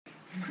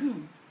は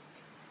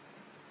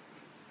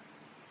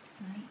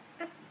い。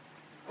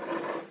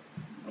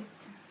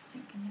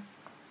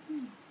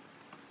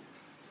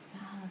あ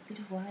あ、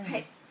beautiful island。は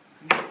い。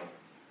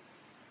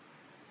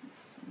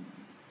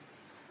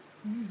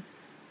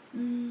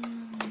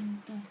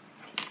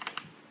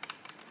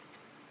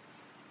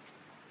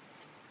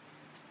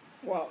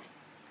Wow.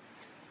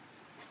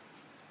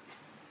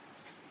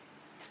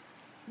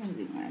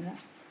 Something like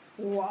that.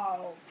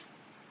 Wow.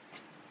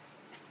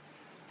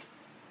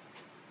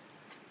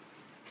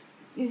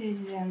 It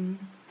is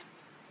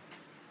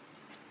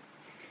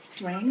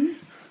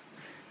strings.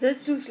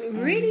 That looks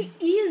really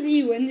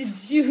easy when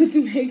it's you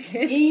to make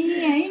it.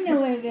 Yeah, in a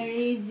way, very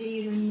easy.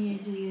 You don't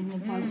need to use the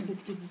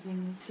perspective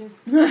thing. It's just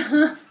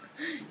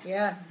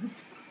Yeah.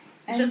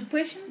 and Just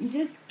pushing?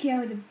 just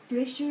carry the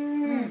pressure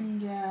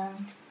and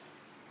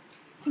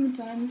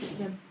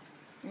sometimes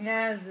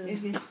Yes.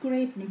 if you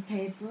scrape the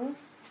paper,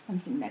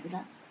 something like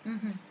that.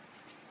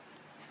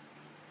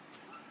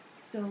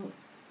 So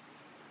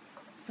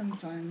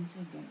sometimes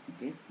I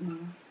get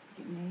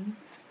ink.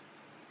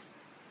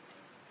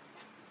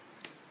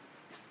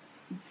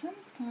 And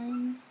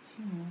sometimes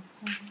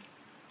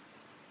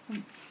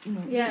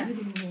Yeah.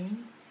 within the ink.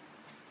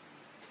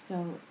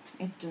 So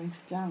it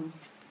dries down.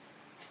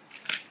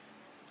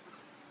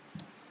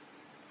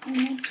 And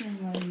next time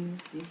I'll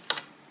use this.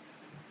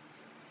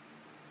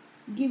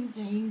 Give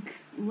the ink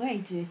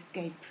way to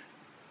escape.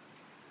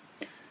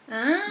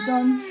 Ah.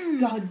 Don't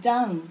go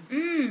down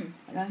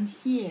around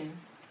here.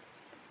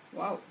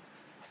 Wow.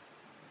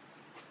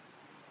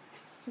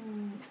 So,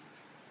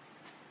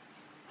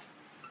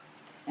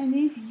 and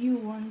if you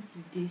want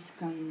this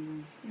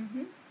kind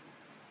of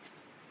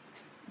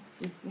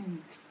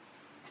depend.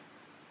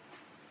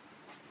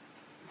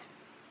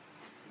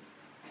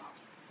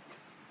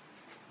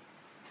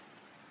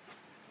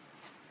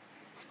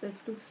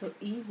 That looks so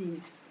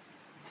easy.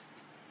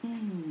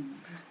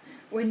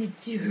 When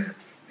it's you.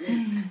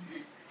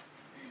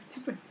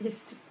 Super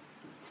tasty.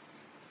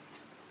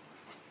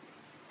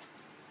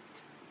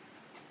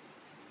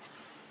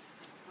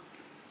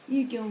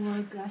 You can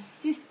work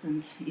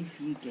assistant if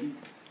you can.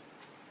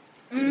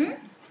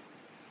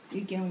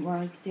 You can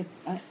work the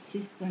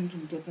assistant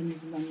of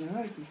Japanese manga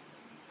artist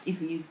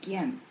if you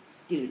can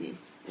do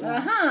this.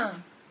 Yeah.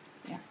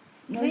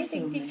 Not Can I so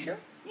take a many. picture?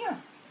 Yeah.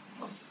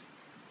 Not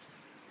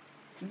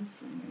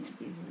so many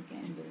people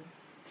can do.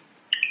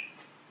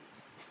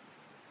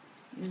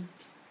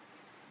 Oops.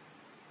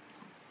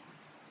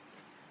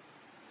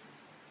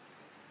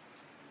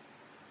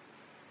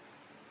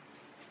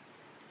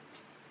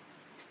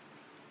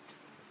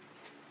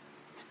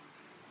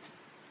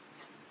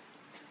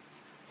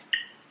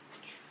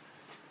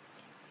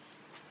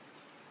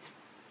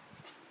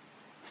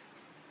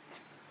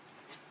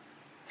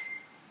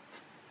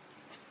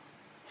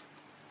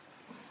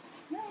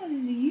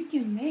 Nowadays you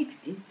can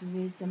make this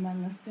with a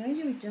manga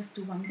studio just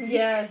one click.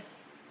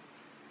 Yes.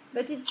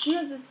 But it's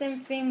not the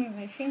same thing.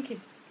 I think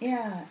it's...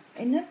 Yeah,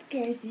 in that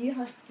case you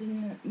have to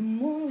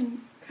more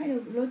kind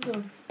of lot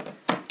of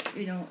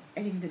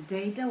adding the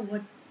data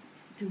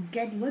to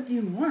get what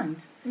you want.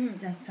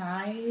 The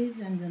size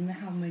and then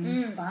how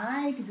many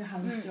spikes,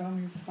 how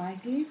strong the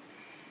spike is.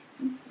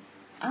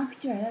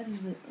 Actually that is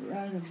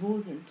rather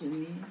bothersome to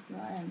me. So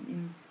I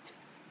am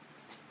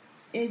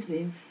as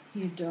if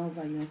you draw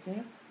by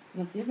yourself,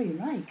 whatever you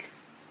like.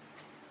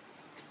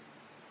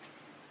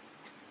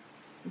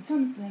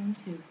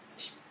 Sometimes you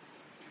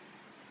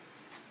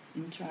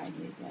and try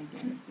it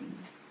again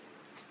things.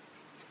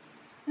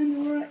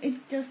 And or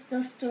it just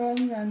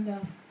strong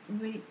and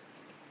we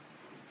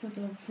sort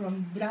of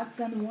from black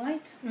and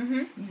white,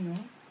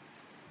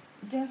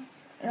 just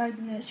like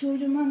the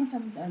shoujo manga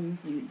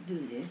sometimes you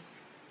do this.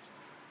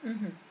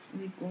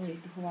 We call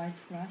it white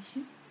flash.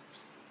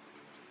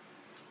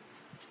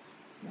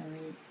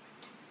 Very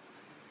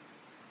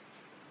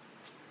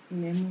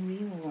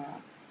memory or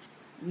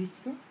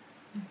whisper.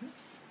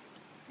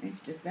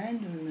 It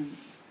depends on the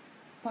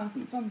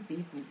person. Some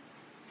people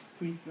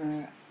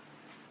prefer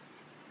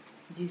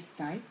this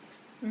type.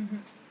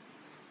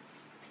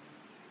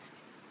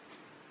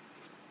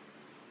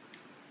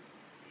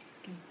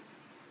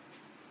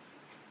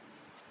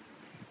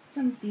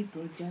 Some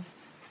people just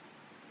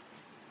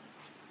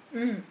so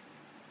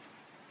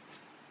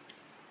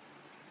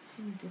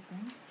it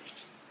depends.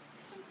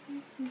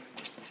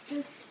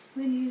 Just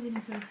when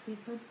using chart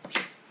paper.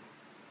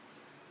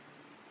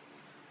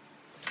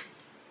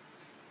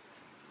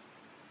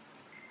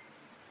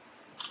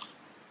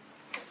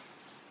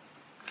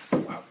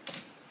 Wow.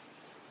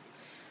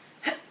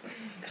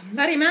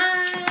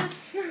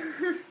 Gambarimasu!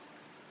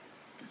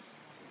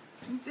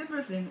 It's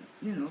everything,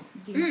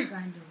 this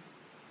kind of,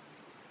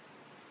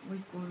 we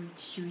call it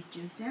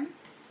shuichu-sen.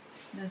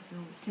 That's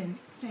all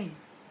same.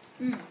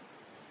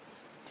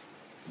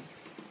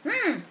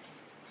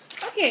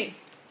 Okay.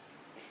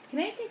 Can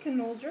I take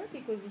another?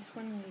 Because this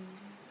one is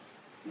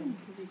too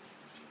big.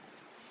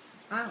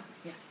 Ah,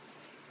 yeah.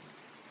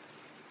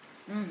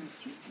 I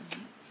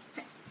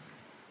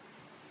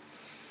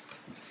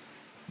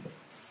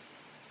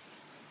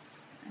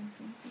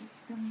think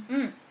it's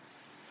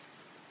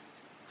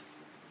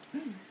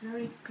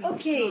very quick.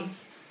 Okay. Time.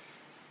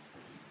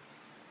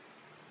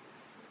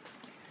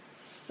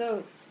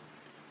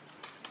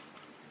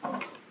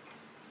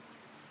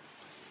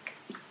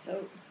 So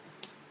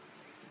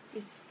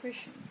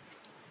expression.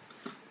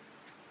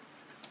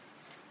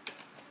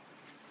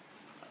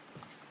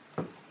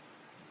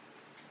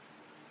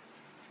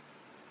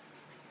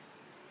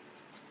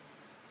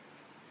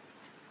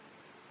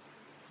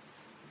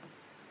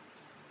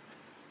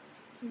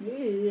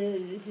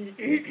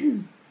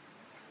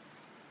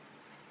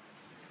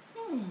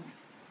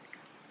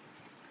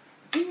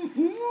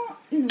 More,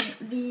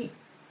 the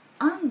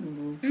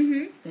angle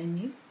than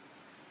you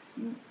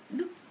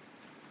look.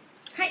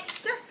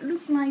 Just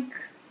look like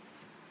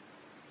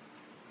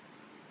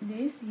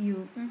this.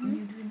 You're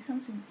doing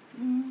something.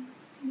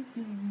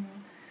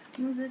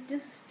 No, that's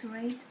just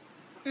straight.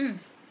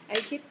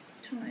 Like it?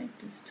 Try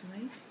to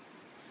straight.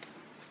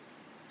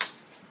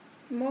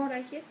 More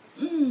like it?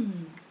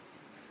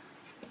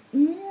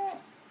 More.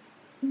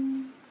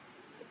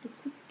 The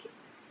cookie.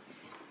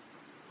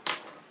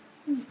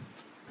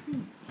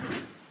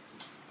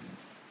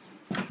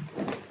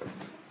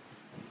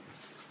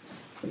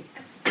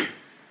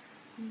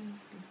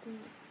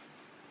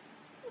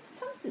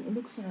 Something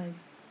looks like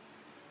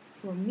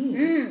for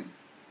me.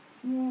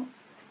 More.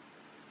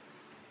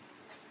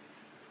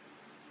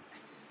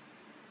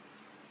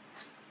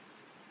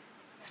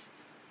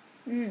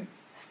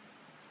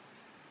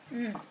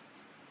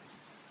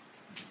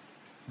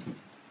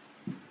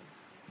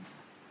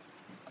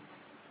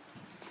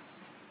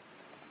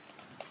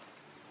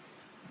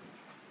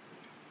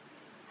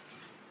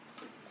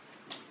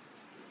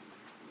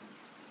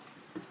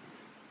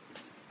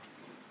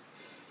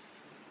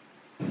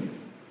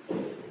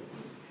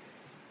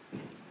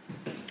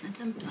 And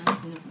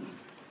sometimes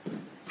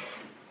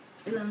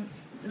run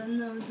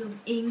out of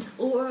ink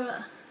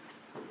or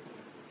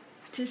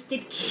too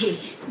sticky.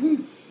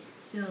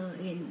 So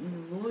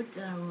in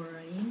water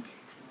or ink,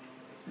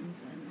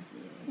 sometimes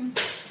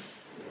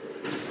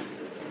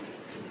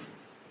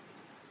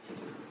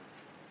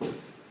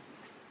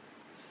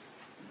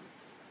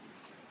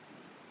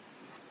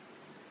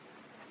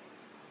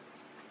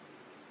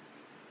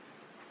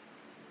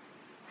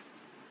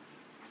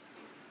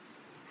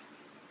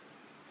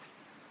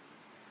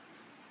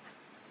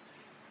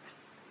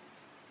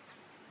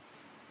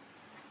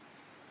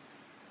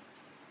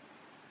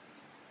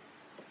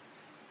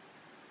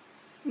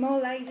More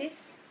like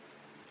this?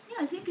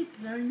 yeah, I think it's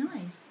very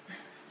nice.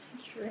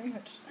 Thank you very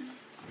much.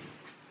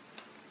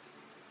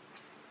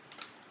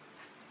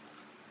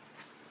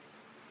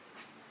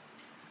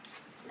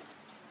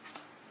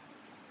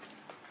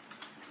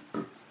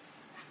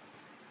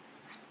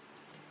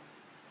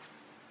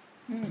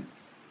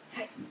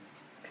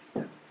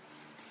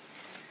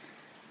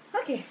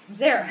 Okay,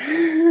 there.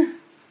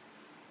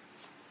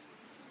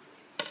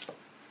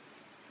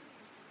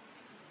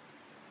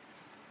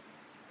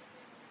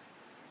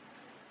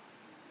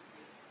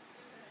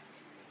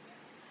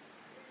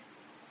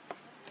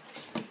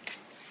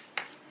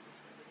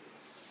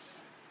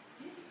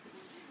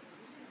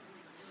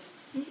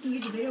 This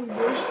you better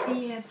wash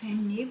the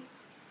pen nib.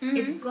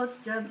 It got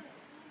the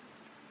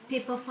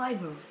paper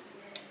fiber.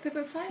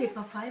 Paper fiber?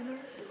 Paper fiber.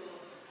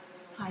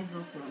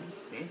 Fiber from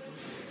paper.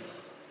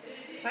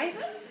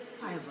 Fiber?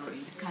 Fiber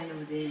is kind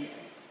of the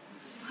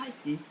what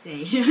do you say?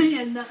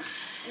 And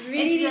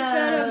Really it's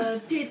little. a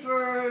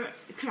paper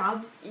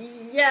crab.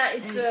 Yeah,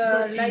 it's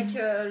like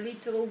a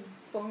little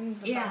bone.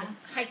 Yeah.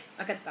 はい、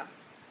わかった。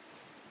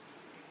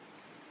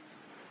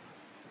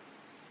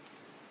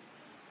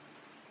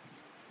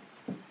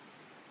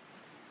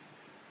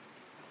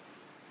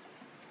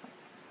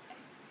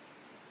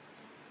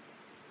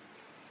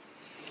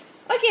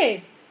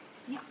Okay.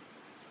 Yeah.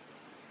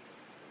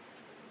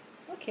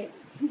 Okay.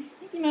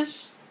 いきま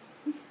す。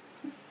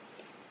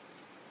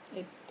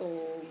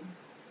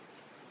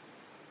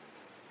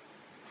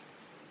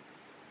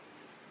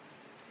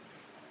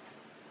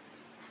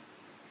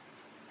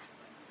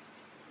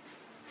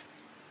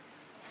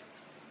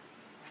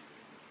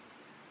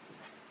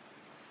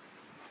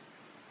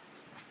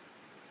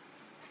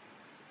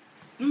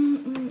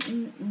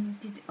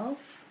Did it off?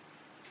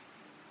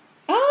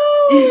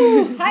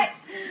 はい。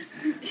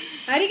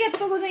ありが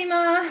とうござい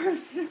ま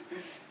す。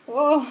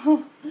お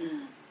ー。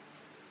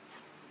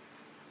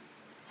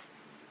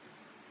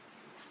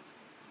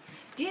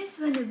This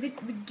one a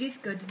bit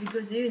difficult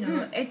because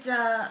it's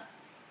a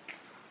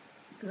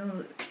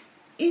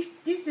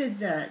if this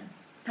is a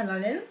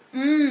parallel,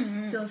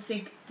 so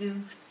thick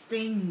to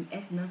thin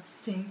and not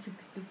thin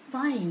to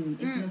fine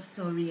is not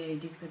so really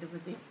difficult,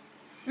 but it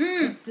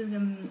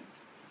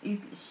you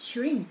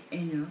shrink,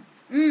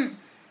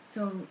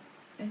 So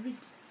every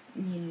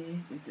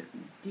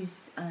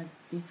this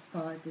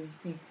part is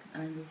thick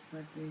and this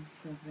part is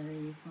so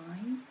very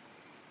fine.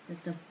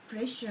 That the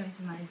pressure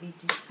might be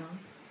difficult.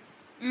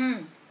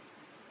 頑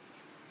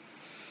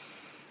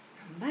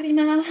張り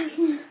ま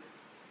す。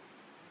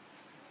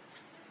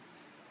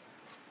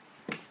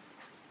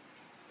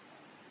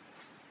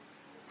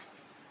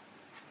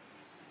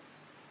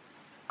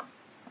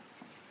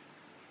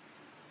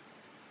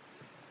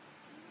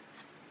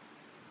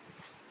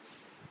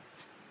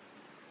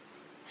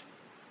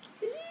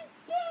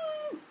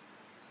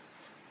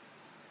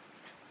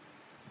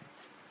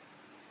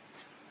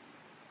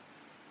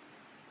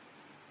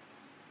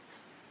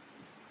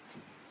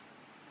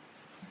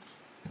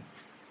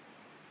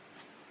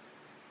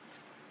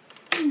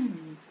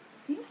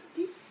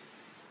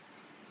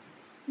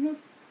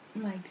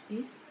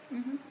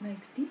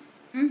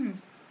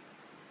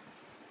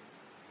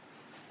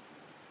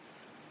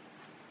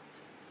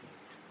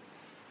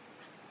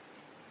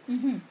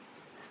Mm-hmm.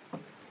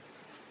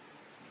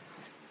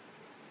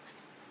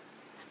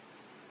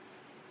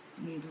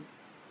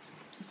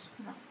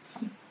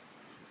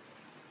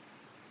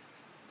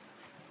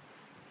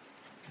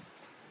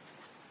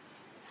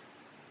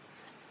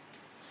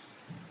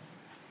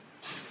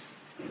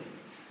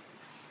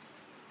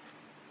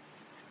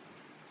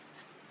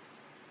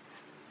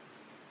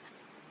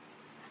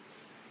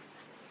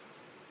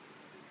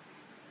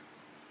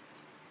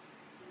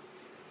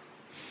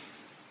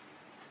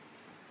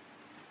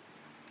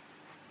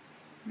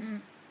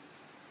 Mm.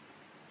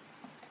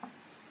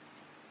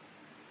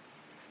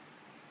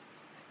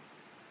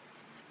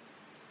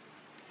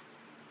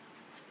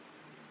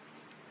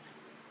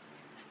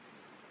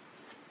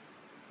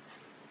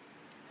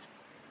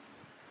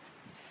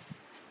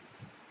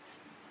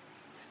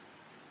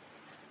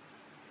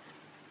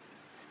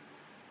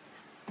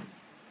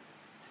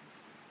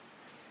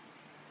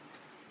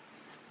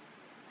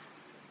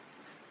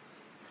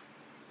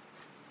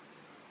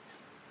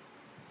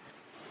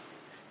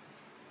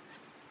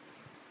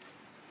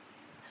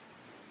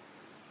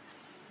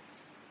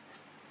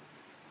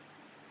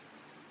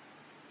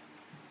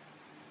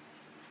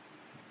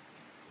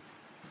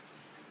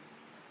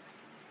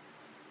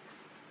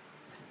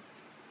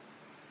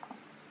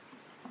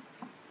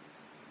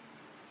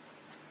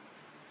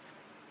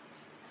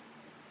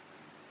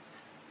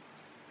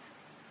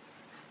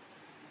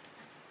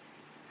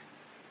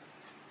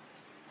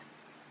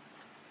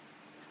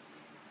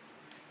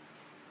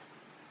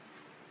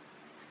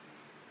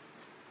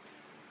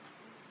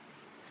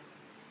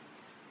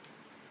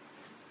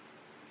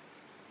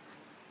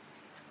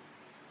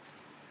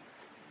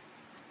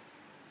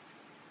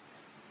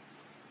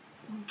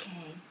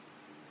 Okay.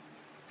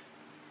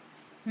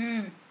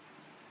 Hmm.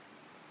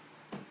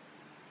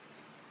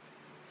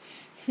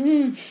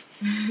 Hmm.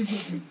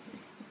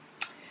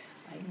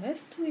 I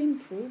must to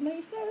improve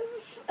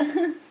myself.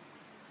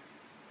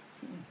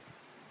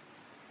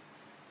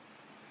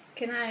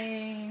 Can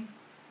I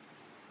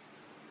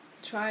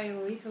try a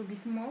little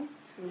bit more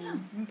to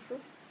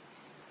improve?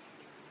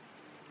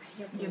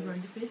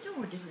 Different filter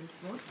or different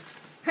board?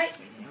 Hi.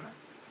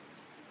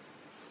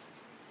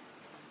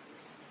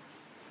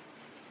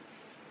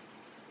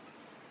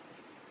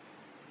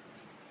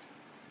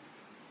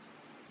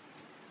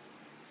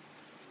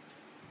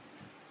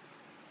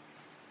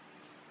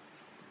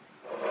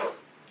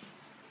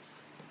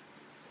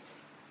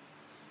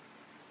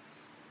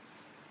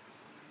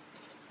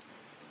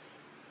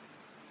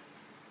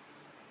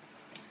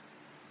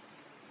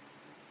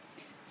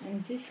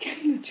 And this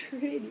kind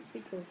of really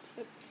difficult.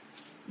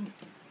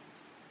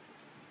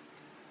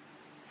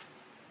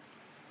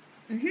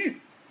 Mm-hmm.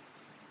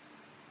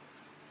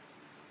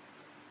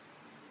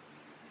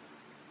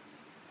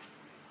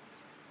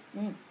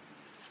 Mm.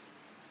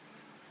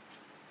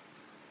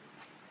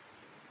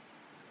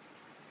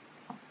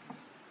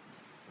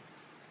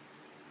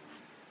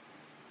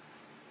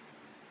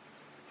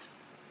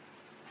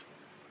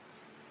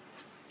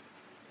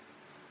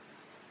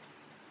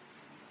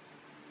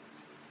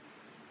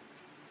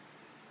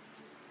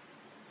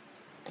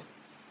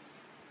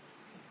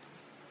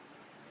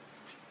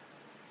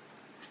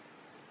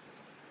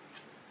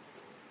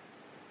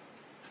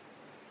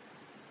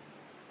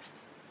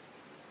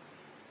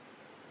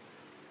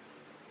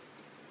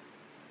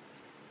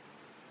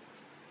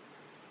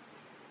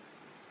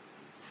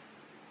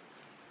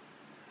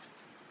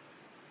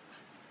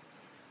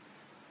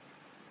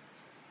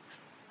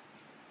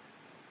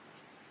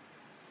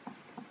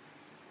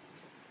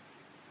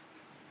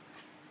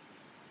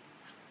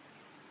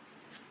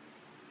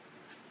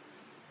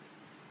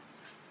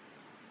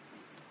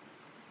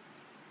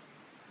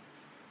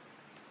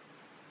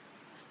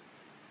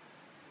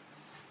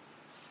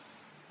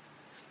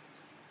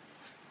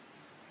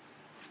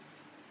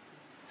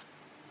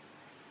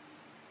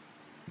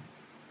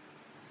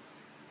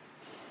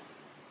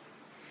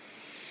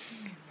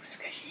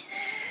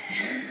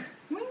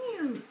 When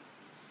you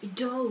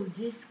do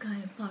this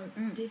kind of part,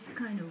 this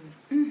kind of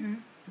Mm-hmm.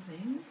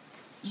 things,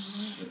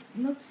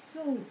 not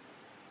so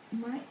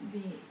might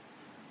be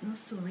not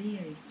so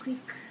really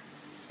quick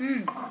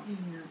Mm.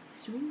 in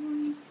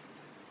stories,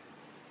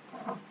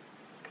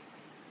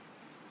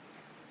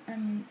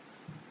 and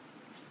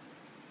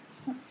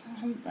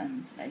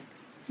sometimes like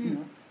you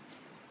know.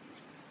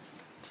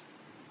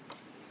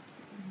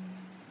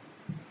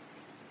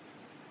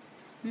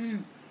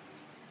 Mm.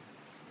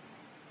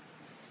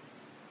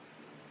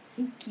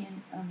 You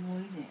can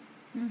avoid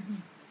it. Mm-hmm.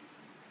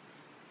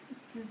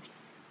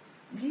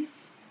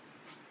 This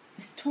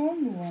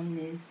strong one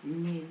is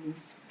needing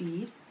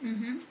speed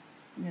Mm-hmm.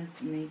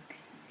 that makes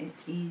it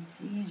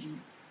easy and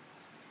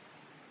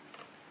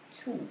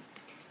to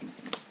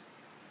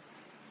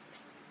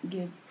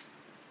give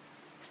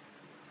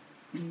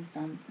you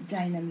some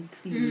dynamic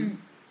feeling.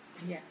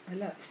 Yeah, a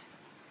lot.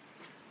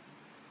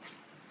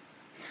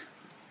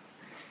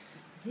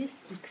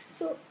 This looks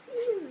so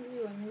easy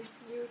when it's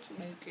you to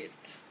make it.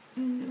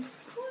 And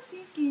of course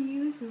you can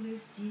use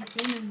this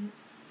detail and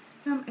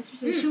some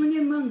especially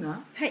shonen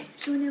manga. はい。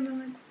少年漫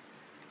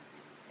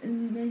画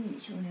many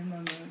shonen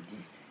manga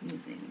artists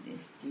using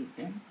this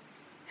G-pen.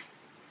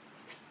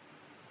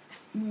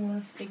 More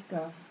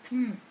thicker.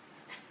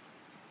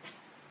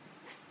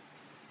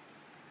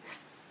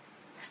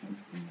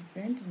 It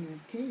depends on your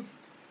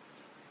taste.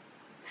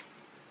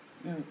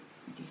 No,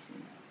 this is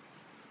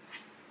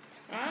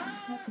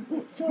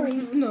oh, sorry.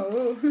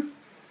 No.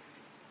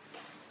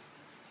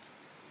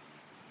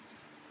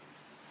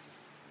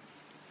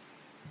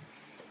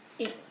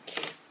 Ink.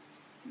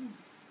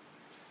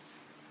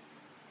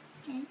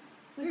 Okay.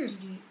 What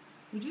did you?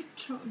 Would you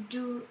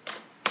do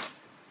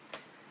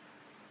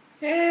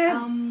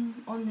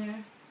on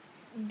there?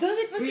 Does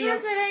it possible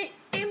that I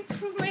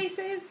improve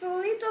myself a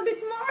little bit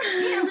more?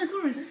 Yeah, of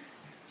course.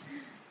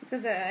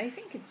 Because I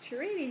think it's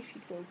really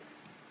difficult.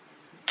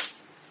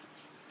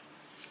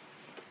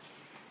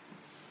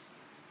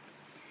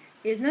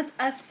 It's not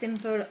as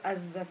simple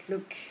as that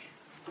look.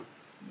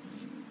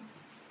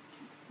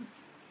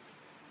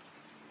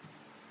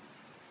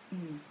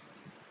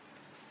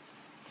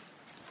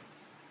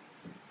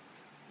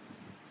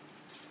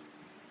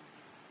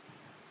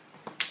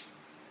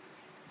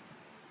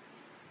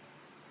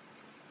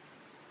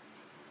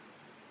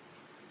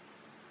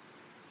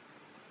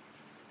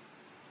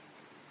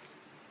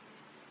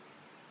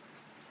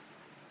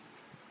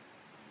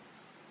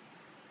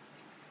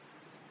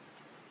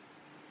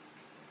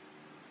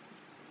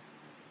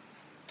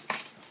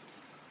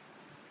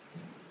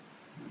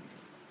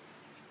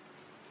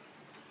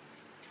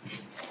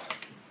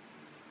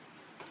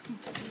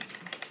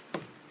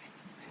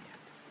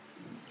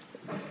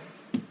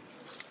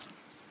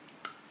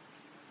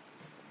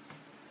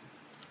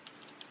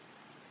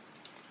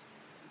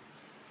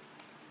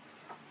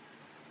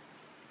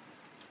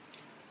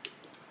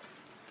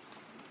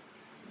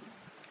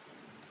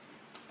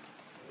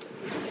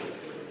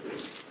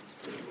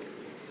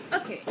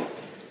 Okay.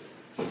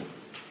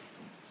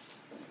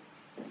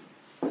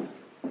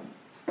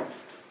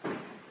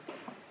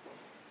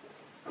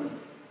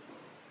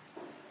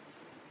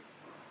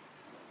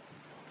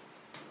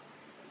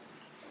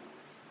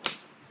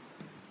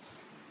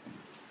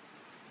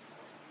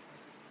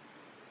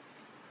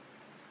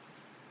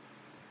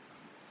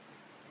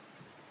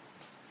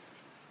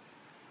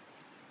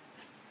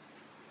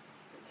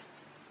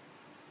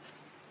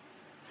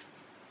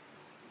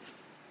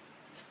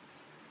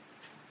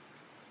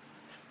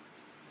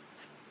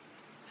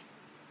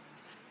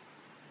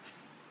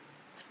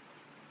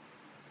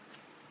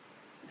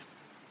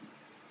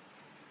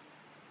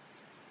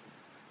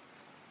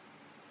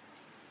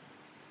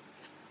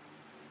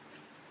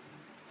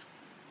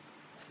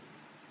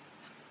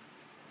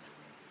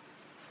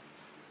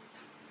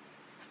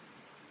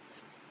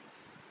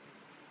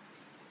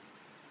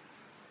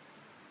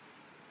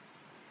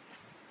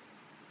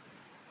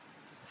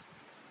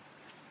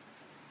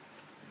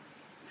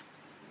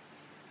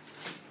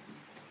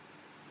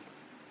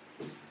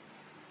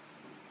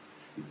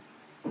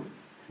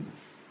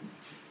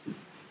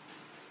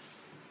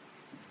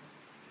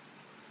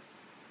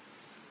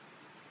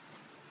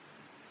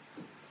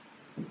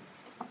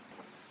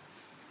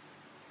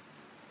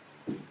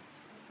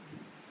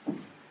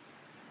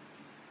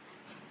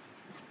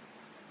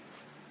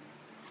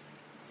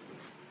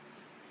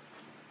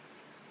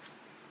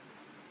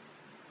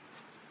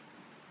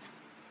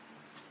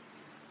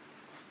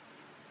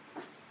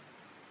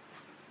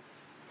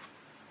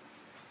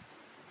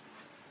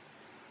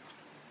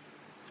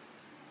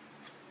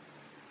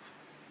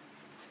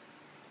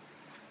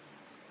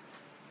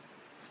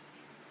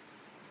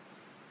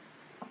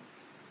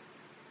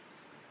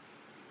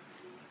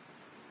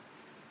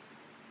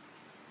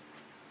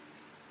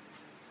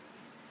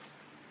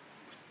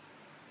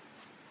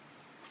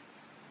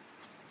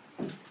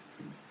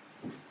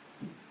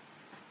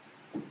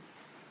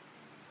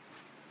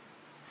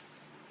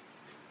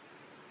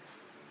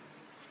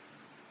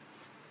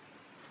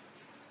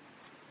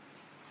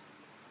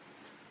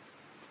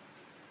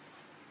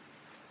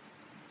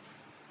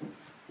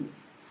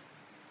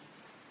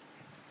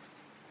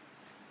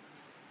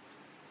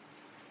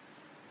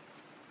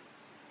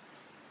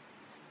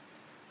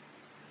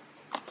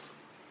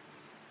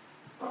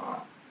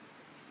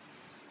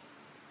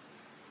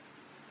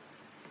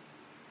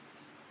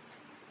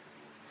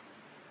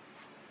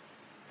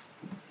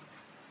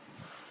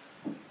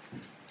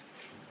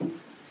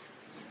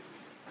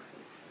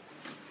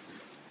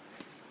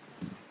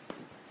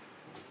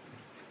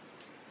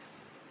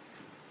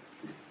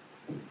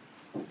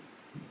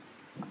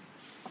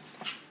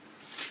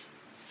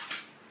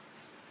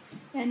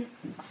 And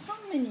how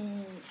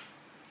many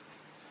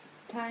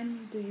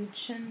times do you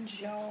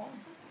change your...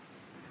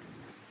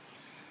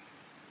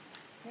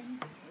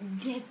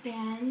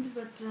 Depends,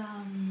 but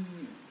I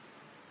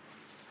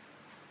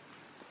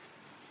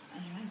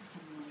read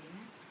somewhere.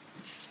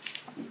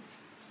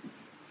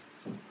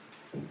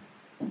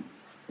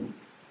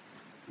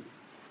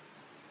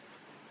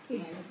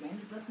 It's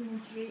Depends, but in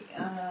 3.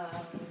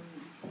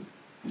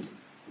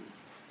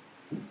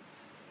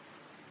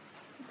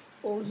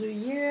 all the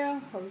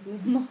year, all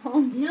the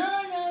months,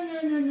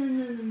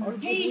 No. Or the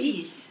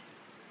Pages.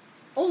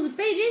 all the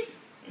pages?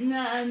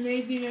 No,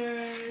 maybe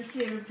the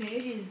three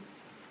pages,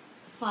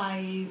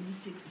 5,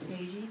 6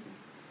 pages.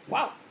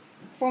 Wow.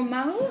 For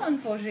Maru and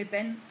for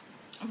J-pen?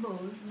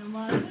 Both. No,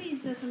 Maru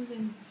is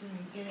something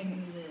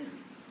getting the.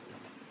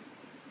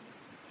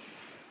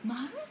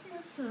 Maru is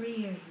not so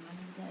real.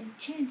 I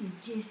changed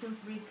J so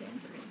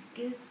frequently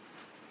because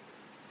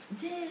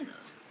they're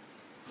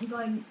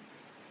going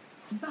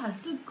bad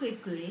so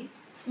quickly.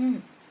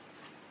 Mm.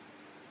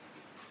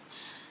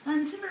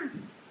 And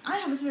I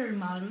have several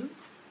Maru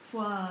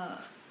for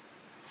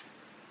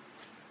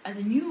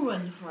the new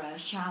one for a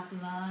sharp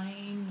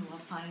line or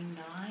fine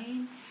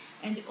line,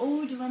 and the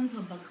old one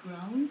for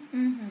background.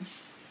 Mm-hmm.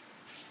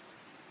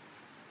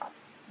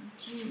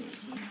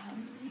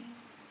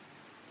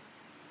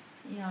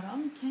 Yeah,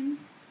 around 10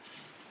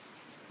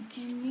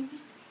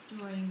 leaves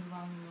drawing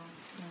one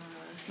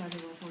of 30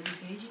 or 40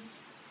 pages.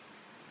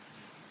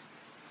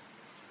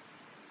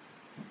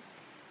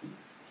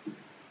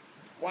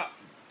 Wow.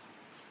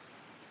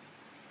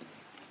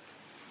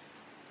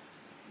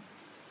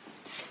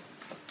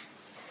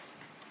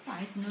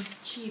 But it's not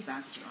cheap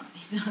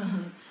actually. So